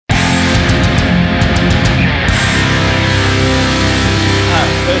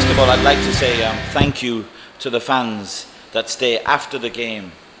all, I'd like to say thank you to the fans that stay after the game.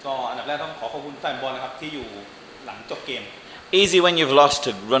 ก็อันดับแรกต้องขอขอบคุณแฟนบอลนะครับที่อยู่หลังจบเกม Easy when you've lost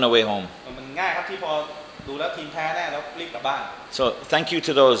to run away home. มันง่ายครับที่พอดูแล้วทีมแพ้แน่แล้วรีบกลับบ้าน So thank you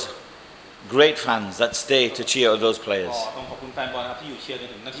to those great fans that stay to cheer those players. ก็ต้องขอบคุณแฟนบอลครับที่อยู่เชียร์จน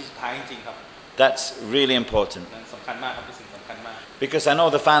ถึงนาทีสุดท้ายจริงๆครับ That's really important. นั่นสำคัญมากครับเป็นสิ่งสำคัญมาก Because I know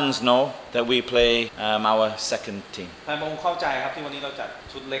the fans know that we play our second team. แฟนบอลเข้าใจครับที่วันนี้เราจัด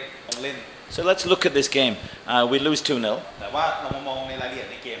ชุดเล็กลงเล่น So let's look at this game. We lose 2-0. แต่ว่าเรามามองในรายละเอียด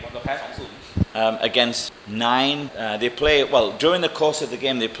ในเกมเราแพ้ 2-0 against 9. They play well during the course of the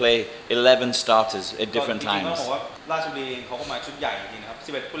game. They play 11 starters at different จริงๆ times. ต้องบอกว่าราชบุรีเขาก็มาชุดใหญ่จริงๆนะครับ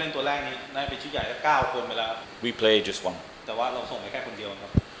11ผู้เล่นตัวแรกนี้น่าจะเป็นชุดใหญ่แล้ว9คนไปแล้ว We play just one. แต่ว่าเราส่งไปแค่คนเดียวครั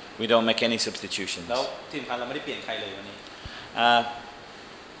บ We don't make any substitutions. แล้วทีมเราไม่ได้เปลี่ยนใครเลยวันนี้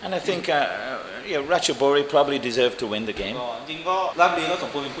And I think Ratchaburi probably deserved to win the game. ก็จริงๆก็ราชบุรีก็สม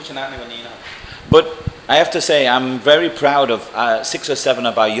ควรเป็นผู้ชนะในวันนี้นะครับ But I have to say I'm very proud of 6 or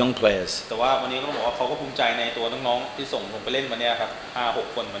 7 of our young players. แต่ว่าวันนี้ก็ต้องบอกว่าเขาก็ภูมิใจในตัวน้องๆที่ส่งลงไปเล่นวันนี้ครับ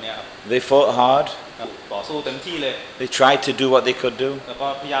 5-6 คนวันนี้ครับ They fought hard. ต่อสู้เต็มที่เลย They tried to do what they could do. แล้วก็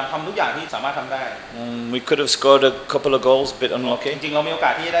พยายามทำทุกอย่างที่สามารถทำได้ We could have scored a couple of goals, bit unlucky. จริงๆเรามีโอก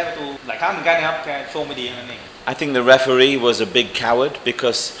าสที่จะได้ประตูหลายครั้งเหมือนกันนะครับแค่โชคไม่ดีนั่นเอง I think the referee was a big coward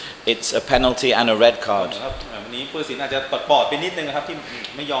because it's a penalty and a red card. วันนี้ผู้ตัดสินอาจจะปอดไปนิดนึงนะครับที่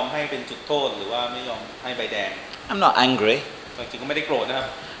ไม่ยอมให้เป็นจุดโทษหรือว่าไม่ยอมให้ใบแดง I'm not angry. จริงๆก็ไม่ได้โกรธนะครับ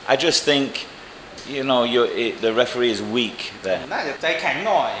I just think the referee is weak there. น่าจะใจแข็ง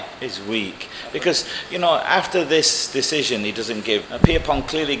หน่อย He's weak because after this decision he doesn't give. Pierpont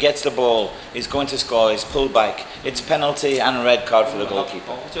clearly gets the ball. He's going to score. He's pulled back. It's penalty and a red card for the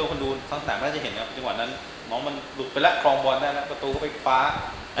goalkeeper. เชื่อคนดูทั้งสนามน่าจะเห็นครับจังหวะนั้นน้องมันหลุดไปแล้วครองบอลได้แล้วประตูก็ไปฟ้า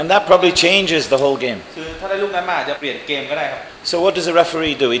And that probably changes the whole game. คือถ้าได้ลูกนั้นมาอาจจะเปลี่ยนเกมก็ได้ครับ So what does the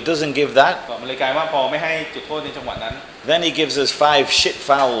referee do? He doesn't give that. ก็มันเลยกลายว่าพอไม่ให้จุดโทษในจังหวะนั้น Then he gives us 5 shit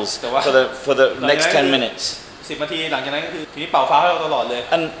fouls for the next 10 minutes. 10 นาทีหลังจากนั้นก็คือทีนี้เป่าฟาวล์ให้เราตลอดเลย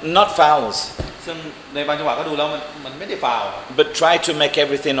And not fouls. ซึ่งในบางจังหวะก็ดูแล้วมันไม่ได้ฟาวล์ But try to make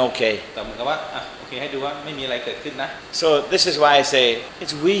everything okay. แต่เหมือนกับว่าโอเคให้ดูว่าไม่มีอะไรเกิดขึ้นนะ So this is why I say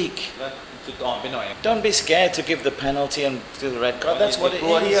it's weak. จุดอ่อนไปหน่อย Don't be scared to give the penalty and do the red card. That's what it ก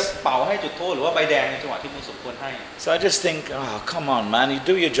ลัวที่จะ is. เป่าให้จุดโทษหรือว่าใบแดงในจังหวะที่มันสมควรให้ So I just think, come on, man, you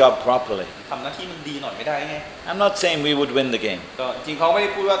do your job properly. ทำหน้าที่มันดีหน่อยไม่ได้ไง I'm not saying we would win the game. ก็จริงเขาไม่ได้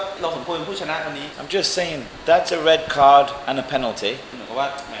พูดว่าเราสมควรเป็นผู้ชนะวันนี้ I'm just saying that's a red card and a penalty. เหมือนกับว่า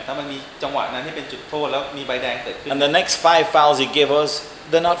ถ้ามันมีจังหวะนั้นที่เป็นจุดโทษแล้วมีใบแดงเกิดขึ้น And the next 5 fouls he gave us,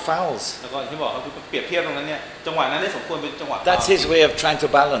 they're not fouls. แล้วก็ที่บอกเขาคือเปรียบเทียบตรงนั้นเนี่ยจังหวะนั้นได้สมควรเป็นจังหวะ That's his way of trying to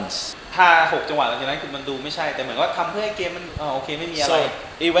balance. 5-6 จังหวะหลังจากนั้นคือมันดูไม่ใช่แต่เหมือนว่าทำเพื่อให้เกมมันโอเคไม่มีอะไร So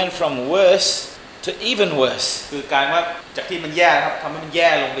he went from worse to even worse. คือการว่าจากที่มันแย่ครับทำให้มันแย่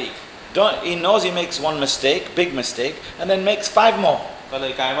ลงไปอีก He knows he makes one mistake, big mistake, and then makes 5 more. ก็เล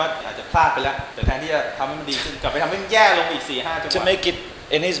ยกลายว่าอาจจะพลาดไปแล้วแต่แทนที่จะทำให้มันดีขึ้นกลับไปทำให้มันแย่ลงอีก 4-5 จังห To วะ make it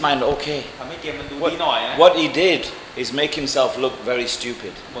in his mind okay. ทำให้เกมมันดูดีหน่อยนะ What he did is make himself look very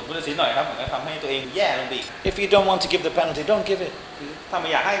stupid. บ่นผู้ตัดสินหน่อยครับเหมือนกับทำให้ตัวเองแย่ลงไปอีก If you don't want to give the penalty, don't give it. ถ้าไม่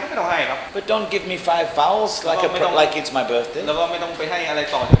อยากให้ก็ไม่ต้องให้ครับ But don't give me 5 fouls like it's my birthday. แล้วก็ไม่ต้องไปให้อะไร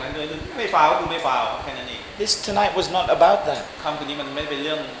ต่อจากนั้นเลยไม่ฟาวก็คือไม่ฟาวแค่นั้นเอง This tonight was not about that. ค่ำคืนนี้มันไม่เป็นเ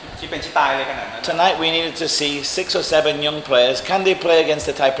รื่องที่เป็นที่ตายเลยขนาดนั้น Tonight we needed to see 6 or 7 young players. Can they play against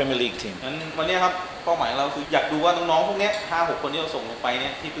the Thai Premier League team? งั้นวันนี้ครับเป้าหมายเราคืออยากดูว่าน้องๆพวกนี้ 5-6 คนที่เราส่งลงไปเนี่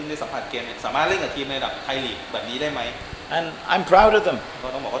ยที่เพิ่งได้สัมผัสเกมเนี่ยสามารถเล่นกับทีมในระดับไทยลีกแบบนี้ได้ไหม And I'm proud of them. ก็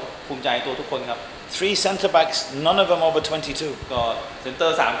ต้องบอกว่าภูมิใจตัวทุกคนครับ 3 centre backs, none of them over 22. ก็เซนเตอ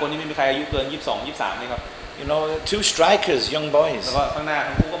ร์3 คนนี่ไม่มีใครอายุเกิน 22-23เลยครับ 2 strikers, young boys. แล้วก็ข้างหน้า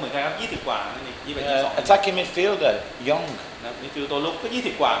ทั้งคู่ก็เหมือนกันครับ20 กว่านั่นเอง21-22 Attacking midfielder, young. นะมีฟิลตัวลุกก็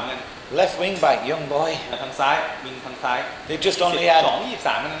20 กว่าเหมือนกัน Left wing back, young boy. ทางซ้ายวิงทางซ้าย They just only had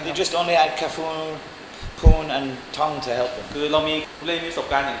 22-23นั่นเอง They just only had Poon and Tong to help them. คือเรามีผู้เล่นมีประสบ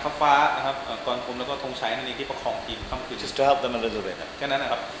การณ์อย่างฟ้านะครับกรพลแล้วก็ธงชัยนั่นเองที่ประคองทีมค่ำคืน Just to help them a little bit. แค่นั้นนะ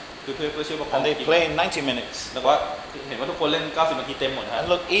ครับคือเพื่อช่วยประคอง And they ทีม play 90 minutes. แล้วก็เห็นว่าทุกคนเล่น90 นาทีเต็มหมดครับ And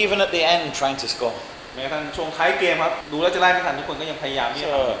look, even at the end, trying to score. แม้กระทั่งช่วงท้ายเกมครับดูแล้วจะไล่ไม่ทันทุกคนก็ยังพยายามที่จะ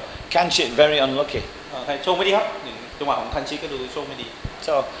ท So Kanchit very unlucky. ำโชคไม่ดีครับหนึ่งจังหวะของคันชิก็ดูโชคไม่ดี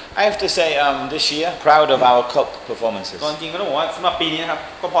So I have to say, this year, proud of our cup performances. ตอนจริงก็ต้องบอกว่าสำหรับปีนี้นะครับ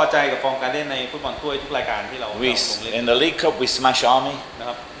ก็พอใจกับฟอร์มการเล่นในฟุตบอลถ้วยทุกรายการที่เราลงเล่น In the League Cup, we smash Army. นะค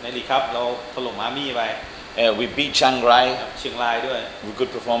รับในลีกครับเราถล่มอาร์มี่ไป We beat Chiang Rai เชียงรายด้วย with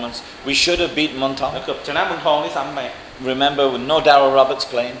good performance. We should have beat แล้ว Muntong. เกือบชนะเมืองทองด้วยซ้ำไป Remember, with no Darryl Roberts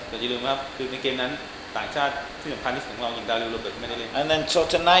playing. แต่อย่าลืมครับคือในเกมนั้น ต่างชาติที่สำคัญที่สุดของเราอย่างดาริลโรเบิร์ตไม่ได้เล่น And then so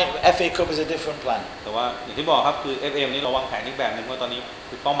tonight FA Cup is a different plan. แต่ว่าอย่างที่บอกครับคือ FA นี้เราวางแผนอีกแบบหนึ่งว่าตอนนี้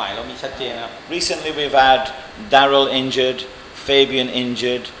คือเป้าหมายเรามีชัดเจนนะครับ Recently we've had Daryl injured, Fabian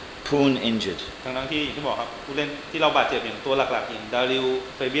injured, Poon injured. ทั้งที่อย่างที่บอกครับผู้เล่นที่เราบาดเจ็บอย่างตัวหลักๆอย่างดาริล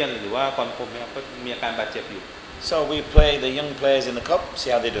เฟเบียนหรือว่ากรพรมนะครับก็มีอาการบาดเจ็บอยู่ So we play the young players in the cup, see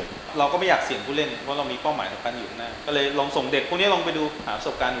how they do. เราก็ไม่อยากเสี่ยงผู้เล่นเพราะเรามีเป้าหมายสำคัญอยู่ข้างหน้าก็เลยลองส่งเด็กพวกนี้ลองไปดูหาประส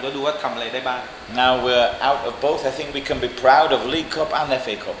บการณ์แล้วดูว่าทำอะไรได้บ้าง Now we're out of both. I think we can be proud of League Cup and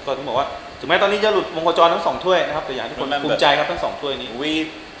FA Cup. ก็ต้องบอกว่าถึงแม้ตอนนี้จะหลุดวงโคจรทั้ง2ถ้วยนะครับแต่อย่างที่คนภูมิใจครับทั้ง2ถ้วยนี้ We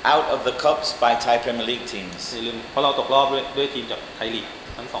out of the cups by Thai Premier League teams. อย่าลืมเพราะเราตกรอบด้วยทีมจากไทยลีก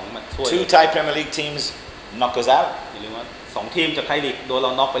ทั้ง2มันถ้วย Two Thai Premier League teams knock us out. อย่าลืมว่า2ทีมจากไทยลีกโดนเร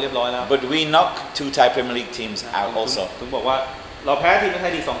าน็อกไปเรียบร้อยแล้ว But we knock two Thai Premier League teams out also. ถึงบอกว่าเราแพ้ทีมในไท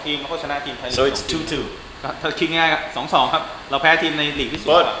ยลีก2ทีมแล้วก็ชนะทีมไทยลีก So it's 2-2. ถ้าคิดง่ายๆ 2-2 ครับเราแพ้ทีมในลีกที่สูง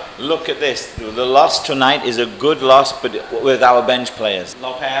กว่า But look at this. The loss tonight is a good loss, but with our bench players. เร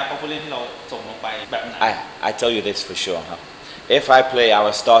าแพ้เพราะผู้เล่นที่เราส่งลงไปแบบไหน I tell you this for sure. Huh? If I play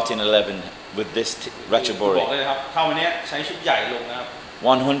our starting 11 with this บอก Ratchaburi, เลยครับเท่าวันนี้ใช้ชุดใหญ่ลงนะครับ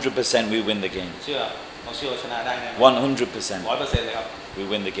 100% we win the game. เชื่อชนะได้แน่ 100% 100%เลยครับ we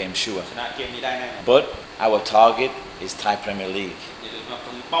win the game, sure. ชนะเกมนี้ได้แน่ But our target is Thai Premier League. อย่าลืมว่า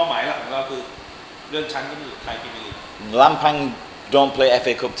เป้าหมายหลักของเราคือเลื่อนชั้นขึ้นมาอยู่ไทยพรีเมียร์ลีก Lampang don't play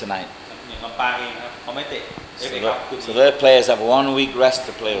FA Cup tonight. อย่างลำปางเองนะครับเขาไม่เตะ FA ครับคือ So their players have 1 week rest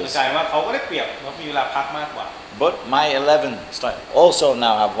to play ก us. ลายว่าเขาก็ได้เปรียบเพราะมีเวลาพักมากกว่า But my 11 also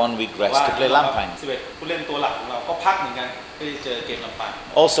now have 1 week rest to play Lampang. 11ผู้เล่นตัวหลักของเราก็พักเหมือนกันเพื่อเจอเกมลำปาง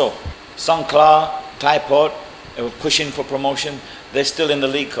Also, Songkla, Thai Port, pushing for promotion. They're still in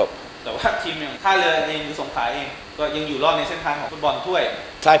the League Cup. แต่ว่าทีมอย่างท่าเรือเองหรือสงขลาเองก็ยังอยู่รอดในเส้นทางของฟุตบอลถ้วย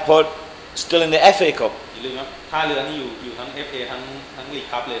Thai Port still in the FA Cup. อย่าลืมครับท่าเรือนี่อยู่ทั้ง FA ทั้งลีก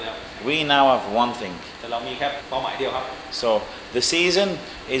คัพเลยนะครับ We now have one thing. แต่เรามีแค่เป้าหมายเดียวครับ So the season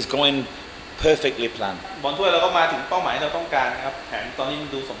is going perfectly planned. บอลถ้วยเราก็มาถึงเป้าหมายที่เราต้องการนะครับแผนตอนนี้มัน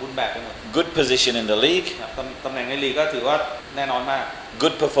ดูสมบูรณ์แบบไปหมด Good position in the league. ตำแหน่งในลีกก็ถือว่าแน่นอนมาก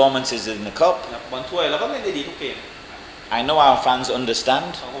Good performances in the cup. บอลถ้วยเราก็เล่นได้ดีทุกเกม I know our fans understand.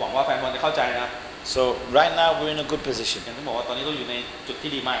 เราก็หวังว่าแฟนบอลจะเข้าใจนะ So right now we're in a good position. อย่างที่บอกว่าตอนนี้เราอยู่ในจุด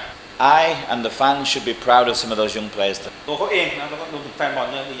ที่ดีมาก I and the fans should be proud of some of those young players. ตัวเขาเองนะแล้วก็รวมถึงแฟนบอล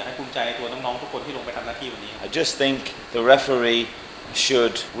เนี่ยคืออยากให้ภูมิใจตัวน้องๆทุกคนที่ลงไปทำหน้าที่วันนี้ I just think the referee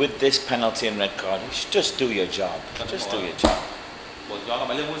should, with this penalty and red card, you should just do your job. Just do your job. บทย้อนกลับ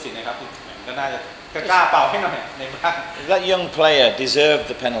มาเรื่องผู้ตัดสินนะครับก็น่าจะกล้าเป่าให้หน่อยในบ้าน That young player deserved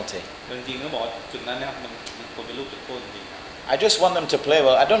the penalty. จริงๆต้องบอกว่าจุดนั้นนะครับมันควรเป็นลูกจุดโทษจริง I just want them to play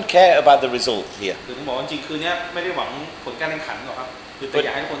well. I don't care about the result here. ๆคือต้องบอกว่าจริงๆคืนนี้ไม่ได้หวังผลการแข่งขันหรอกครับคือแต่อย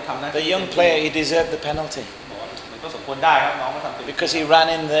ากให้ทุกคนทำหน้าที่ The young player, he deserved the penalty บอกว่ามันก็สมควรได้ครับน้องมาทำเต็มที่ because he ran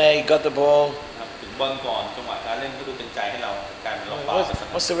in there, he got the ball. ครับถึงบอลก่อนจังหวะการเล่นก็ดูเป็นใจให้เราการเป็นเราฟาว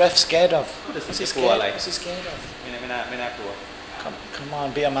ล์ What's the ref scared of? What's What's he he scared? scared? What's he scared of? ไม่น่ากลัว Come on,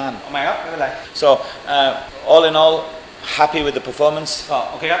 be a man. เอาใหม่ครับไม่เป็นไร So, all in all, happy with the performance. ก็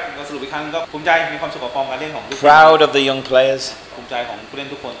โอเคครับก็สรุปอีกครั้งก็ภูมิใจมีความสุขกับฟอร์มการเล่นของทุกคน Proud of the young players. ภูมิใจของผู้เล่น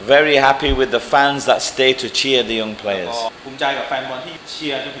ทุกคน Very happy with the fans that stay to cheer the young ก็ players. ภูมิใจกับแฟนบอลที่เชี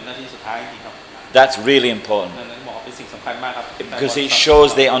ยร์จนถึงนาทีสุดท้ายจริงๆครับ That's really important นั่นบอกว่าเป็นสิ่งสำคัญมากครับ because it shows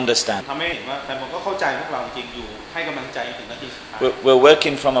they understand. ทำให้เห็นว่าแฟนบอลก็เข้าใจพวกเราจริงอยู่ให้กำลังใจถึงนาทีสุดท้าย We're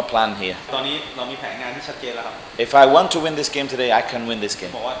working from a plan here. ตอนนี้เรามีแผนงานที่ชัดเจนแล้วครับ If I want to win this game today, I can win this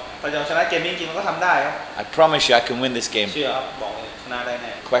game. บอกว่าถ้าจะชนะเกมนี้จริงเราก็ทำได้ครับ I promise you I can win this game. เชื่อครับบอกเลยชนะได้แ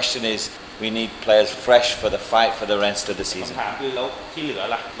น่ Question is, we need players fresh for the fight for the rest of the season. คำถามคือแล้วที่เหลือ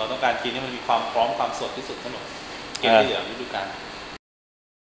ล่ะเราต้องการทีมที่มันมีความพร้อมความสดที่สุดสำหรับเกมที่เหลือฤดูกาล